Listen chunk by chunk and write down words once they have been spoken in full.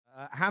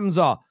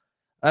Hamza,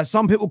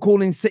 some people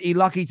calling City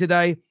lucky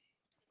today.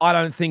 I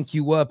don't think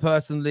you were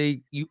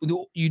personally. You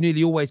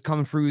nearly always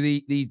come through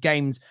these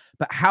games.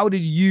 But how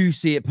did you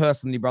see it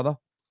personally, brother?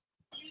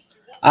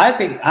 I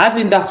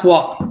think that's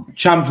what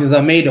champions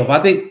are made of. I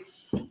think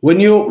when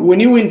you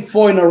win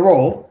 4 in a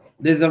row,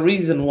 there's a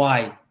reason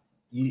why.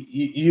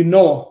 You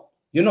know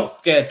you're not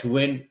scared to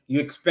win. You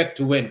expect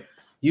to win.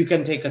 You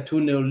can take a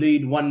 2-0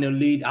 lead, 1-0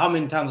 lead. How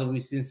many times have we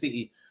seen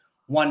City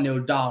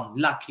 1-0 down,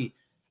 lucky?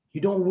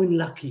 You don't win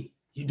lucky.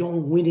 You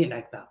don't win it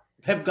like that.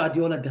 Pep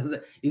Guardiola does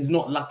it. He's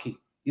not lucky.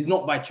 He's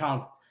not by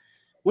chance.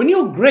 When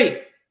you're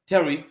great,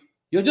 Terry,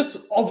 you're just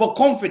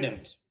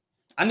overconfident.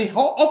 And it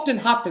often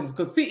happens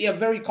because City are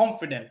very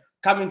confident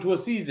coming to a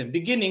season.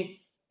 Beginning,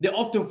 they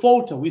often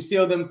falter. We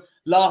saw them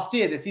last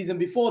year, the season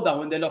before that,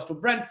 when they lost to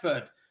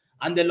Brentford.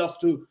 And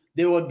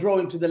they were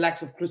drawing to the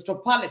likes of Crystal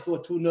Palace, who were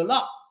 2-0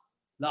 up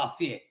last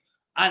year.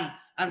 And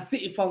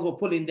City fans were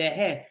pulling their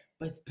hair.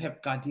 But it's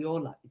Pep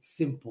Guardiola. It's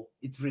simple.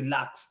 It's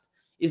relaxed.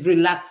 It's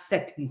relaxed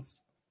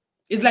settings.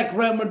 It's like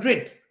Real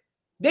Madrid.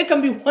 They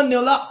can be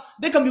 1-0 up.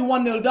 They can be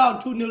 1-0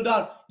 down, 2-0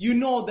 down. You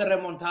know the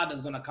remontada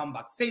is going to come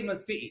back. Same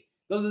as City.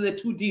 Those are the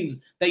two teams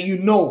that you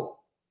know.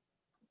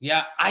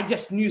 Yeah, I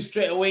just knew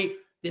straight away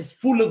there's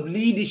full of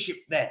leadership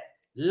there.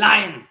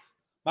 Lions.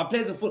 My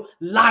players are full.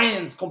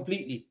 Lions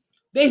completely.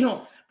 They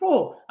know.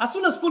 Bro, as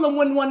soon as Fulham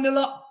went 1-0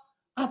 up,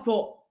 I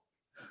thought,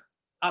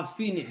 I've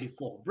seen it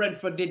before.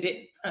 Brentford did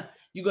it.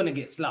 You're going to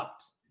get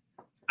slapped.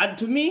 And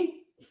to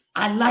me,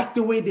 I like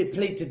the way they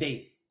played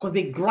today because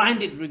they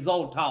grinded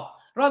result out.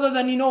 Rather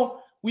than,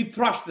 we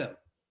thrashed them.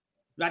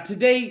 Like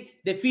today,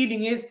 the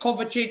feeling is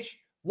Kovacic,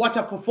 what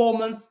a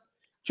performance.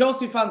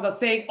 Chelsea fans are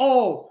saying,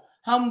 oh,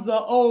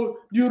 Hamza, oh,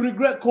 do you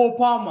regret Cole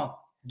Palmer?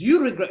 Do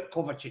you regret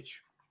Kovacic?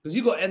 Because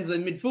you got Enzo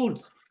in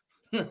midfield.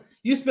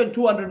 You spent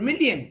 200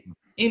 million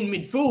in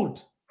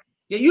midfield.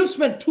 Yeah, you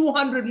spent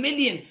 200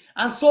 million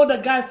and sold a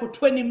guy for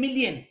 20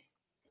 million.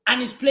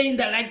 And he's playing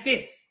that like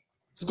this.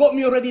 He's got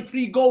me already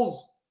 3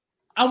 goals.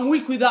 I'm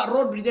weak without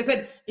Rodri. They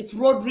said it's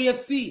Rodri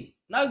FC.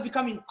 Now it's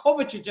becoming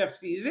Kovacic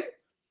FC, is it?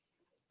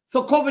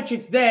 So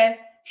Kovacic there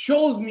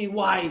shows me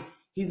why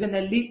he's an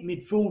elite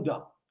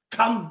midfielder.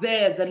 Comes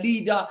there as a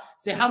leader.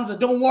 Say, Hamza,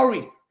 don't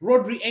worry.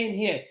 Rodri ain't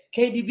here.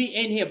 KDB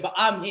ain't here, but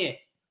I'm here.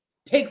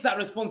 Takes that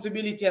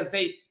responsibility and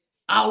say,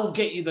 I'll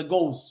get you the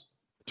goals.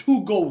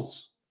 2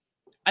 goals.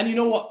 And you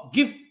know what?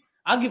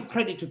 I'll give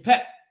credit to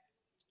Pep.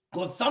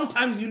 Because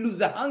sometimes you lose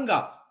the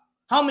hunger.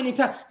 How many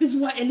times? This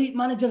is why elite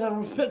managers are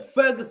respect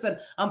Ferguson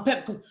and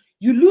Pep, because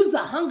you lose the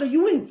hunger.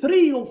 You win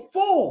 3 or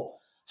 4.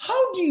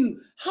 How do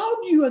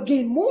you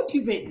again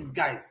motivate these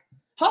guys?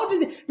 How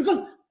does it?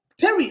 Because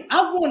Terry,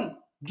 I've won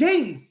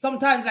games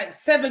sometimes like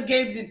 7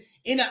 games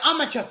in an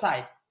amateur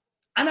side,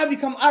 and I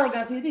become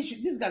arrogant and say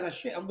these guys are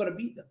shit. I'm gonna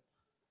beat them,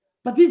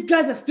 but these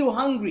guys are still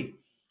hungry,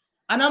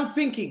 and I'm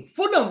thinking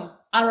Fulham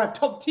are a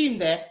top team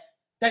there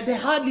that they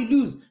hardly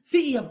lose.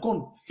 City have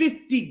gone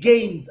 50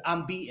 games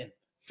unbeaten.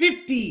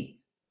 50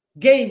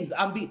 games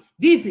unbeaten.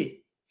 Deep it.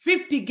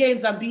 50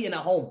 games unbeaten at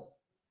home.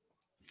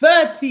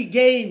 30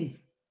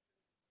 games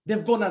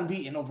they've gone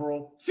unbeaten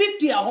overall.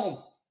 50 at home.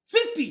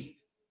 50.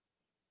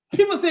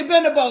 People say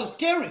Bernabeu is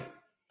scary.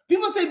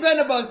 People say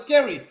Bernabeu is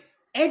scary.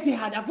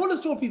 Etihad, I've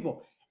always told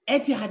people,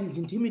 Etihad is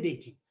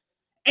intimidating.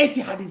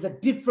 Etihad is a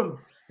different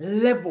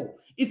level.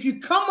 If you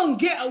come and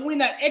get a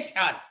win at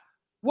Etihad,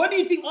 what do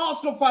you think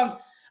Arsenal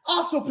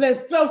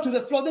players fell to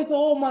the floor? They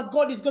thought, oh my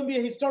God, it's going to be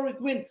a historic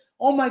win.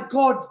 Oh my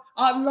God,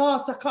 at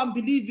last, I can't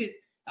believe it.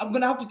 I'm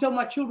going to have to tell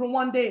my children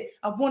one day,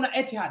 I've won at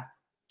Etihad.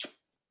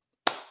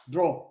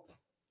 Draw.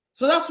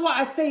 So that's why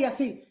I say,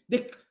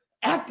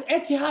 at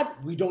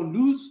Etihad, we don't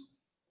lose.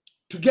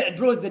 To get a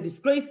draw is a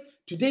disgrace.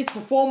 Today's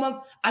performance,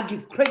 I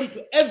give credit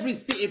to every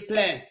City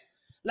players.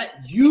 Like,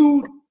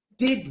 you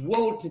did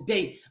well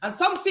today. And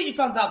some City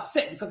fans are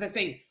upset because they're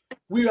saying,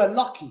 we are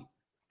lucky.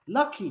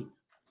 Lucky.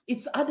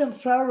 It's Adam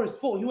Traore's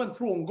fault. He went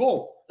through on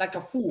goal like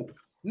a fool,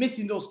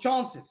 missing those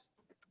chances.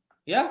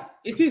 Yeah?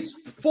 It's his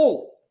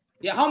fault.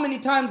 Yeah, how many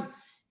times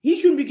he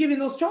shouldn't be giving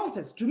those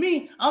chances? To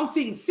me, I'm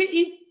seeing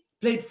City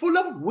played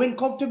Fulham, win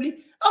comfortably.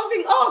 I'm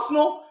seeing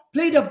Arsenal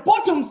played a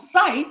bottom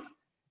side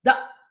that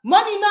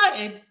Man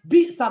United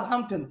beat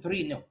Southampton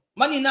 3-0.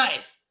 Man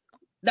United,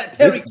 that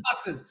Terry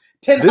classes.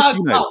 Ten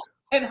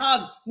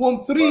Hag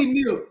won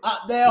 3-0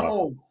 at their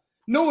home.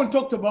 No one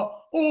talked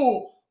about,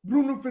 oh,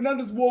 Bruno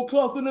Fernandes world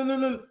class.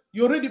 No.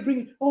 You're already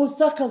bringing, oh,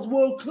 Saka's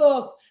world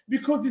class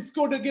because he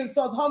scored against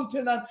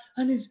Southampton.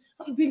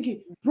 I'm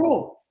thinking,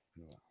 bro,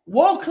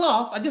 world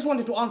class, I just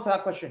wanted to answer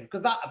that question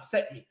because that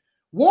upset me.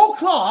 World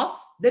class,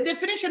 the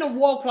definition of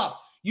world class,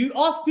 you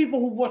ask people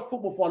who've watched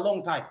football for a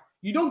long time.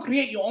 You don't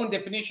create your own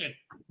definition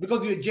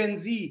because you're Gen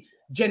Z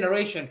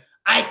generation.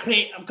 I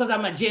create because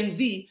I'm a Gen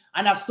Z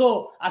and I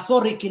saw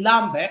Ricky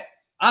Lambert.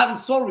 I'm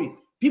sorry.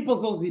 People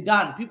saw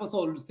Zidane. People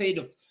saw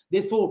Lusadov.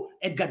 They saw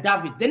Edgar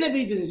Davids. They never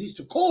even used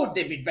to call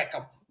David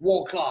Beckham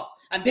world class.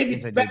 And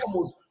David Beckham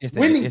was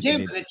winning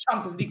games in the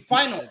Champions League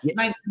final,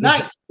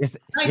 99.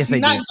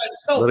 99 by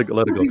himself. Let it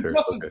go,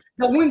 Terrace.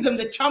 That wins them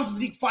the Champions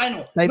League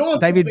final.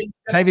 David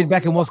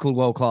Beckham was called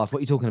world class. What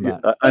are you talking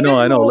about? Yeah, I know.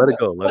 Let it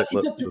go.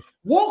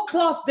 World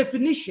class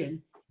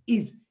definition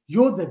is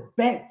you're the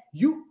best.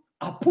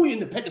 I'll put you in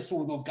the pedestal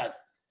with those guys.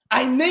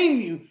 I name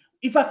you.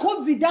 If I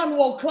call Zidane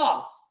world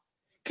class,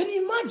 can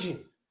you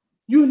imagine?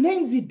 You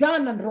name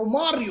Zidane and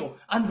Romario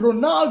and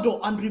Ronaldo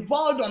and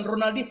Rivaldo and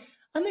Ronaldo,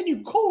 and then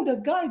you call the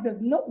guy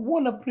that's not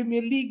won a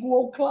Premier League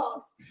world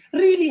class.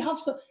 Really have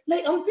some,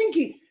 like, I'm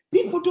thinking,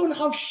 people don't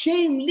have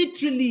shame,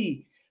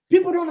 literally.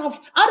 People don't have, do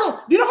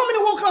you know how many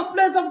world class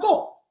players I've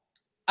got?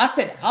 I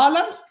said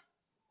Haaland,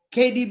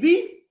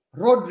 KDB,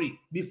 Rodri,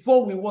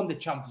 before we won the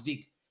Champions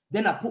League.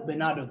 Then I put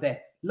Bernardo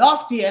there.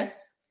 Last year,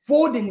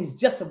 Foden is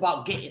just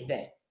about getting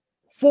there.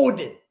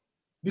 Foden,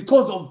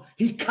 because of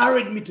he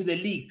carried me to the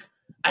league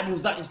and he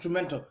was that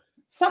instrumental.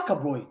 Saka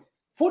boy,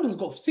 Foden's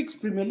got 6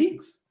 Premier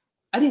Leagues.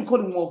 I didn't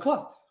call him world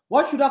class.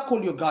 Why should I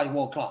call your guy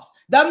world class?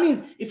 That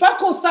means if I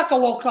call Saka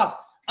world class,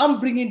 I'm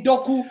bringing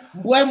Doku,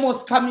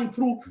 Buemo's coming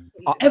through.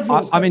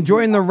 I'm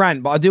enjoying the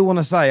rant, but I do want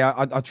to say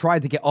I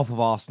tried to get off of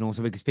Arsenal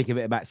so we could speak a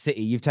bit about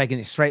City. You've taken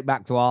it straight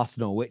back to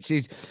Arsenal, which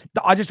is,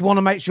 I just want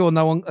to make sure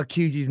no one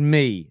accuses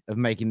me of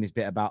making this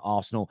bit about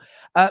Arsenal.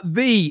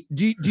 V,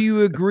 do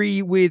you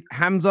agree with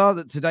Hamza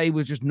that today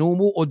was just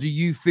normal, or do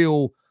you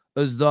feel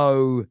as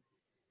though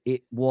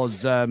it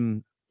was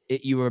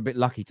you were a bit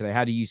lucky today?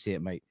 How do you see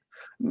it, mate?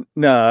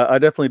 No, I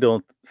definitely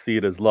don't see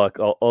it as luck.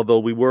 Although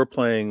we were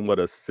playing a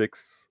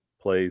 6th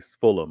place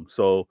Fulham,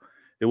 so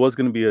it was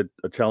going to be a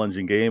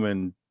challenging game.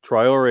 And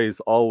Traore's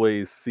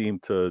always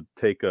seemed to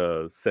take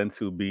a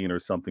sensu bean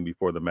or something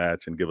before the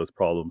match and give us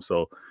problems.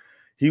 So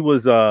he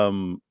was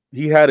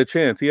he had a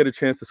chance. He had a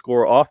chance to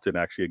score often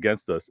actually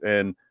against us.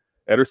 And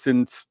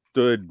Ederson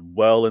stood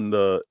well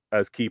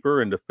as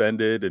keeper and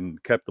defended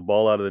and kept the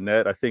ball out of the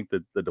net. I think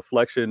that the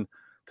deflection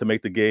to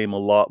make the game a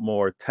lot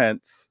more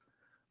tense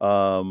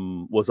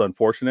was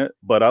unfortunate,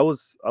 but I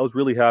was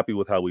really happy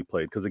with how we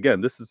played, because again,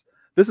 this is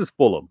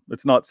Fulham.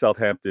 It's not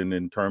Southampton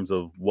in terms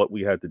of what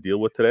we had to deal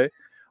with today.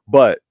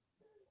 But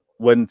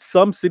when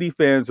some City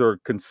fans are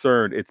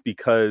concerned, it's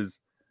because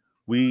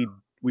we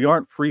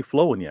aren't free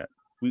flowing yet.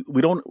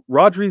 We don't.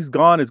 Rodri's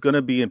gone is going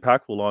to be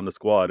impactful on the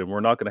squad, and we're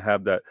not going to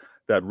have that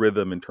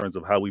rhythm in terms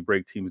of how we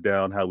break teams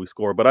down, how we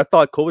score. But I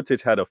thought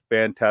Kovacic had a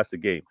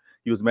fantastic game.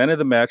 He was man of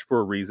the match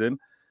for a reason.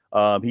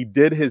 He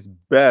did his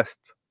best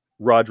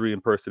Rodri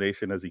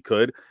impersonation as he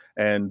could,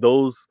 and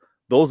those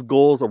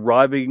goals,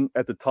 arriving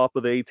at the top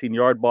of the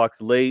 18-yard box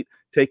late,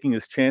 taking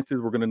his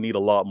chances, we're going to need a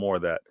lot more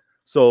of that.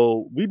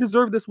 So we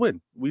deserved this win.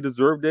 We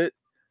deserved it.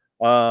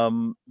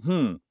 Our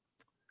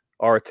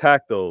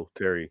attack, though,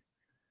 Terry,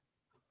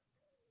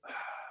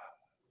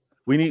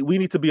 we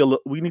need to be a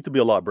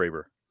lot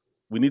braver.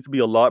 We need to be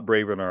a lot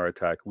braver in our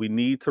attack. We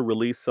need to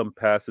release some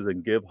passes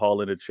and give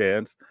Haaland a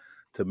chance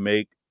to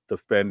make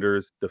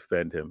defenders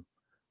defend him.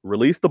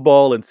 Release the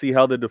ball and see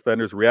how the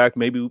defenders react.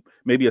 Maybe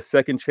a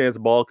second chance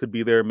ball could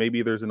be there.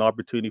 Maybe there's an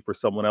opportunity for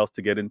someone else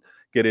to get in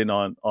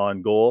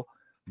on goal.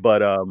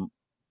 But I'm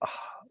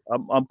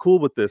cool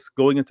with this.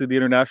 Going into the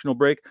international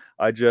break,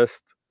 Des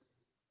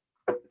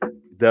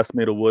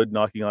made a wood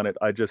knocking on it.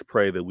 I just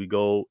pray that we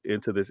go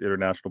into this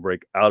international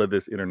break, out of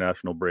this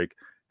international break,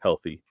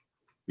 healthy.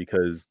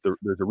 Because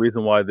there's a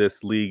reason why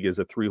this league is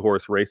a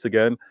 3-horse race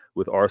again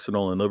with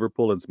Arsenal and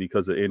Liverpool, and it's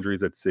because of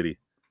injuries at City.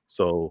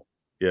 So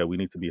yeah, we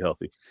need to be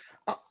healthy.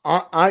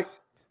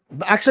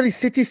 Actually,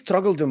 City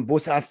struggled in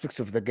both aspects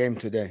of the game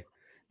today.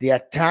 The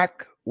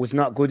attack was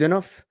not good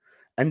enough,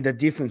 and the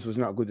defense was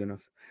not good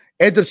enough.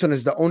 Ederson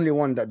is the only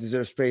one that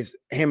deserves praise,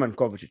 him and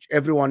Kovacic.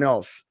 Everyone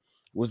else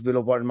was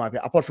below par in my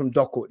opinion, apart from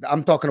Doku.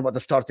 I'm talking about the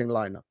starting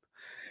lineup.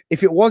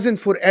 If it wasn't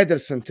for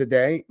Ederson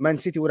today, Man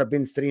City would have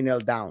been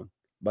 3-0 down,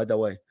 by the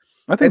way.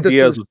 I think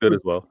Diaz was good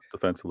as well,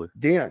 defensively.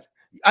 Diaz.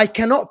 I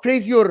cannot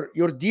praise your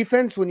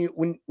defense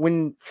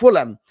when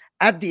Fulham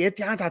at the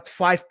Etihad had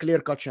 5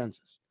 clear-cut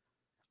chances.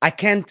 I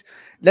can't,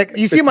 like,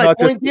 you see my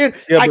point here?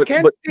 Yeah, I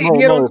can't say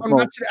here on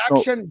match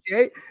reaction,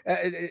 Jay.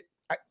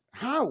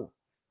 How?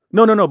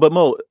 No. But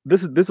Mo,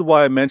 this is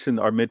why I mentioned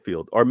our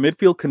midfield. Our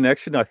midfield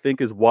connection, I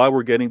think, is why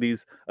we're getting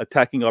these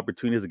attacking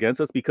opportunities against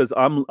us, because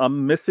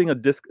I'm missing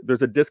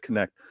there's a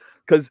disconnect.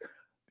 Because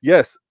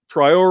yes,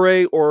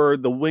 Traore or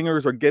the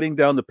wingers are getting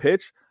down the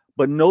pitch,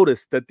 but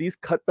notice that these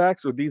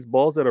cutbacks or these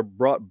balls that are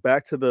brought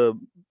back to the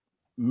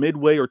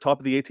midway or top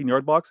of the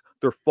 18-yard box,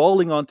 they're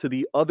falling onto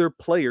the other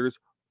players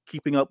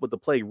keeping up with the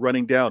play,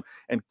 running down.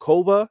 And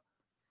Kova,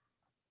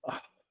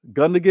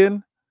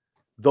 Gundogan,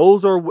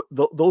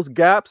 those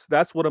gaps,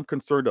 that's what I'm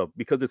concerned of,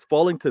 because it's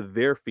falling to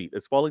their feet.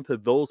 It's falling to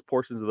those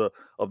portions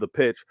of the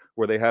pitch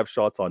where they have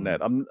shots on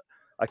net.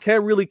 I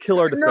can't really kill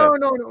our defense.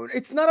 No.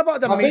 It's not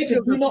about the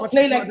midfield. Do not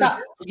play like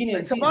that.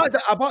 It's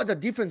about the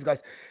defense,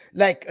 guys.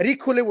 Like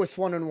Ricole was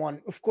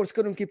 1-on-1. Of course,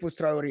 couldn't keep with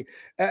Traore.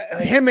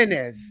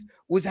 Jimenez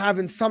was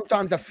having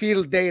sometimes a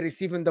field day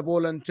receiving the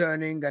ball and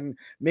turning and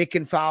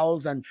making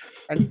fouls. And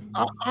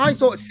I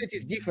thought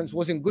City's defense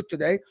wasn't good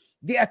today.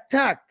 The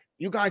attack,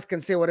 you guys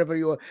can say whatever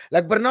you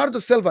like. Bernardo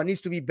Silva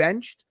needs to be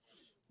benched.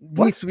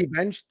 Needs to be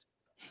benched.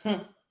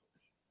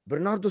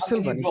 Bernardo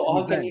Silva.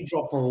 How can you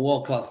drop a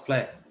world-class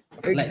player?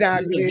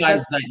 Exactly.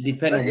 Guys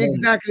depend on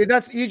exactly.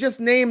 That's you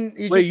just named.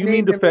 Wait, you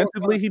mean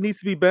defensively he needs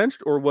to be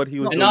benched, or what he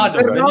was?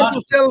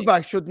 Bernardo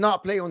Silva should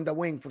not play on the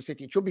wing for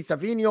City. It should be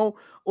Savinho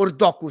or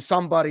Doku,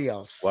 somebody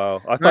else.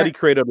 Wow, I thought he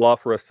created law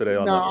for us today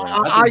on that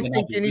wing. I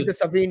think you need the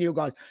Savinho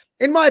guys.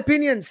 In my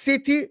opinion,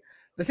 City.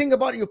 The thing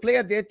about you play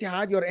at the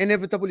Etihad, you're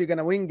inevitably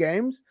gonna win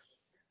games.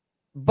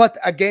 But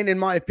again, in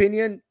my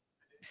opinion,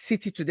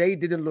 City today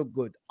didn't look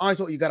good. I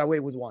thought you got away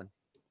with one.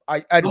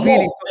 Are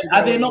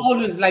they not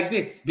always like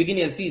this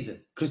beginning of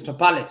season? Crystal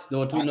Palace, they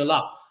were 2-0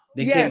 up.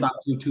 They came back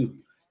 2-2.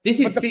 This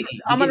is City.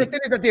 I'm going to tell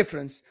you the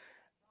difference.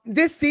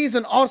 This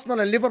season, Arsenal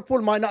and Liverpool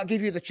might not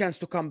give you the chance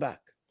to come back.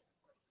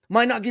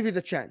 Might not give you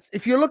the chance.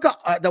 If you look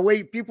at the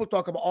way people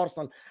talk about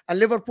Arsenal and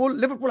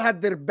Liverpool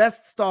had their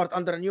best start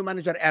under a new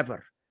manager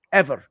ever.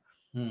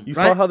 You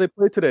saw how they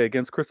played today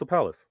against Crystal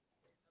Palace.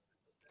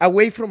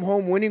 Away from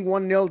home, winning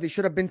 1-0. They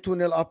should have been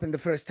 2-0 up in the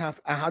first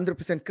half.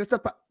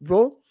 100%.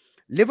 Bro,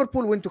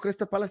 Liverpool went to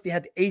Crystal Palace. They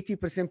had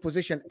 80%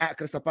 position at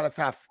Crystal Palace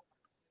half.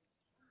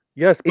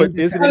 Yes, but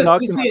isn't it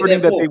not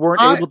concerning that they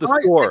weren't able to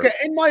score? Okay,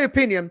 in my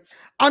opinion,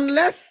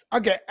 unless,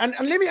 okay, and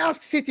let me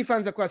ask City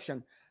fans a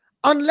question.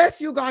 Unless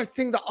you guys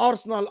think that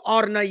Arsenal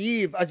are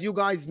naive, as you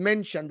guys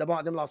mentioned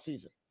about them last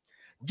season,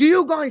 do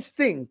you guys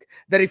think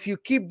that if you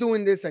keep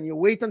doing this and you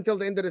wait until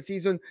the end of the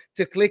season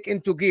to click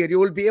into gear, you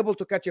will be able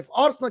to catch? If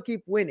Arsenal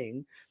keep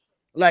winning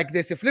like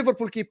this, if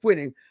Liverpool keep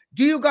winning,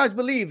 do you guys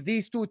believe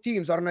these two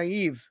teams are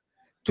naive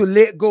to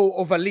let go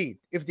of a lead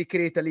if they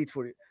create a lead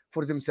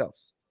for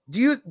themselves?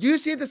 Do you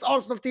see this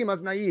Arsenal team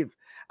as naive?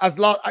 As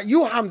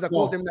you, Hamza,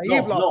 called them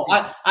naive. No,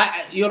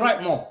 you're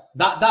right, Mo.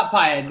 That part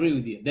I agree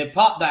with you. The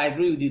part that I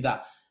agree with you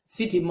that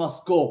City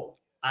must go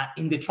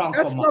in the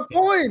transfer market. That's my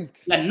point.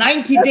 Like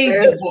 90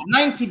 days ago,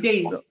 90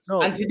 days,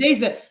 and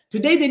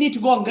today they need to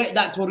go and get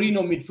that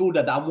Torino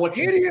midfielder that I'm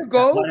watching. Here you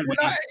go.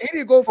 Here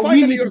you go.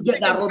 We need to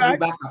get that Rodri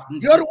back up.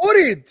 You're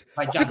worried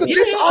because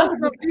this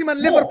Arsenal team and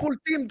Liverpool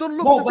team don't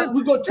look the same.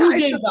 We got 2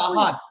 games that are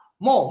hard.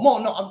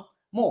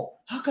 Mo,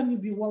 how can you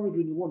be worried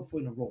when you won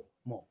 4 in a row?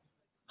 Mo,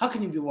 how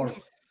can you be worried?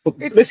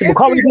 Listen,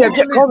 can't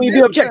we be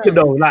objective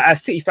though? Like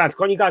as City fans,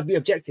 can't you guys be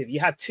objective? You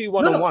had 2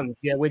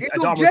 1-on-1s, with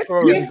Adama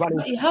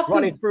Traore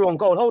running through on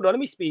goal. Hold on, let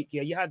me speak.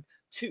 Yeah, you had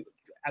 2.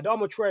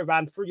 Adama Traore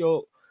ran through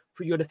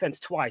your defense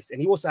twice,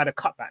 and he also had a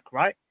cutback.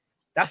 Right,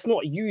 that's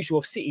not usual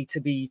of City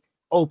to be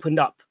opened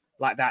up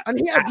like that. And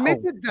he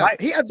admitted that.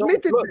 Right? He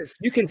admitted this.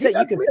 You can say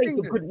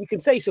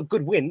it's a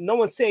good win. No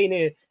one's saying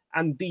it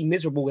and be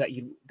miserable that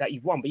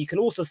you've won, but you can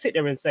also sit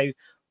there and say,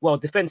 well,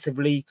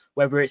 defensively,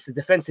 whether it's the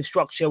defensive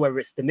structure, whether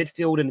it's the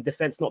midfield and the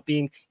defense not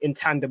being in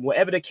tandem,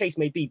 whatever the case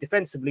may be,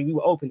 defensively we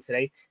were open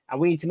today, and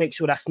we need to make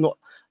sure that's not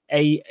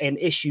an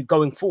issue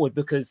going forward,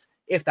 because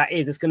if that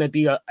is, it's going to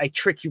be a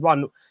tricky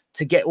run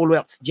to get all the way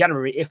up to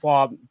January if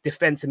our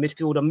defense and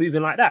midfield are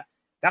moving like that.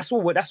 That's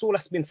all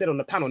that's been said on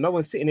the panel. No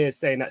one's sitting here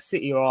saying that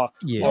City are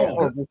a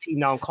horrible team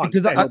now and can't.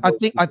 Because I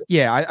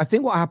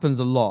think what happens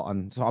a lot,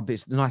 and so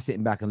it's nice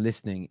sitting back and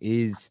listening,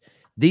 is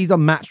these are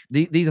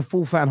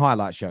full fan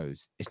highlight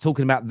shows. It's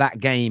talking about that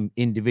game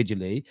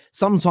individually.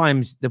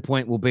 Sometimes the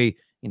point will be,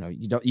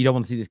 you don't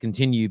want to see this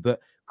continue,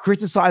 but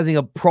criticizing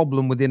a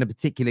problem within a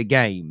particular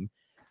game,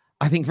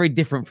 I think very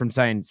different from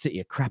saying City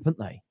are crap, aren't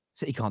they?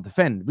 City can't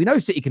defend. We know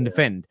City can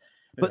defend.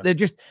 But they're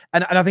just,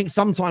 and I think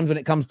sometimes when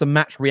it comes to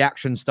match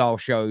reaction style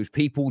shows,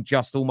 people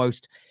just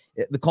almost,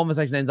 the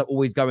conversation ends up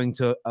always going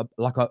to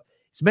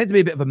it's meant to be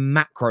a bit of a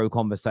macro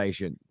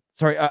conversation.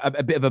 Sorry,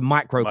 a bit of a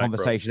micro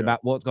conversation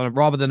about what's going on,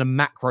 rather than a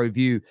macro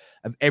view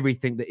of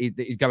everything that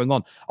is going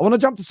on. I want to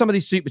jump to some of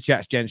these super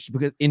chats, gents,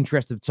 because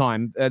interest of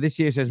time. This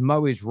year says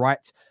Mo is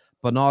right.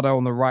 Bernardo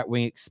on the right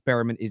wing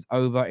experiment is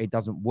over. It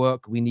doesn't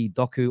work. We need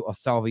Doku or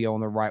Salvio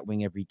on the right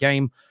wing every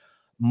game.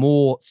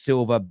 More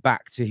Silva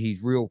back to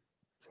his real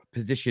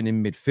position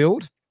in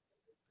midfield.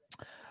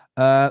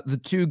 The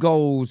 2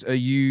 goals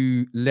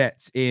you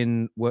let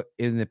in were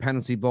in the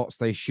penalty box.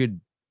 They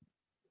should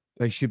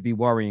be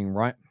worrying,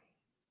 right?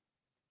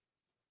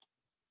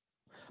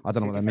 I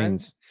don't know what that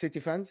means. City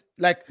fans,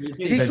 like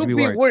they should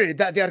be worried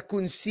that they are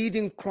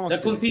conceding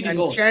crosses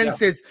and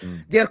chances.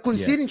 They are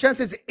conceding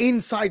chances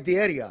inside the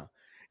area.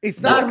 It's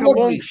not a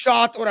long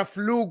shot or a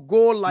fluke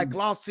goal like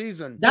last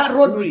season. That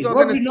Rodri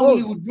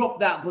normally would drop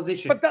that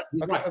position. But that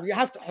so you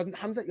have to,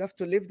 Hamza, you have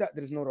to live that.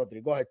 There is no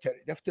Rodri. Go ahead, Terry.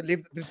 You have to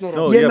live. There's no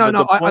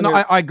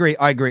Rodri.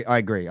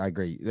 I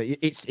agree.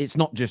 It's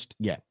not just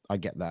I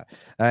get that.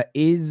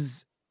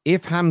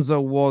 If Hamza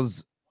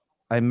was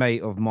a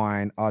mate of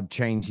mine, I'd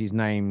change his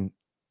name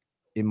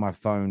in my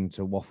phone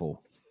to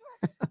Waffle.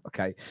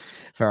 Okay,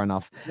 fair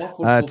enough.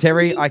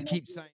 Terry, I keep saying.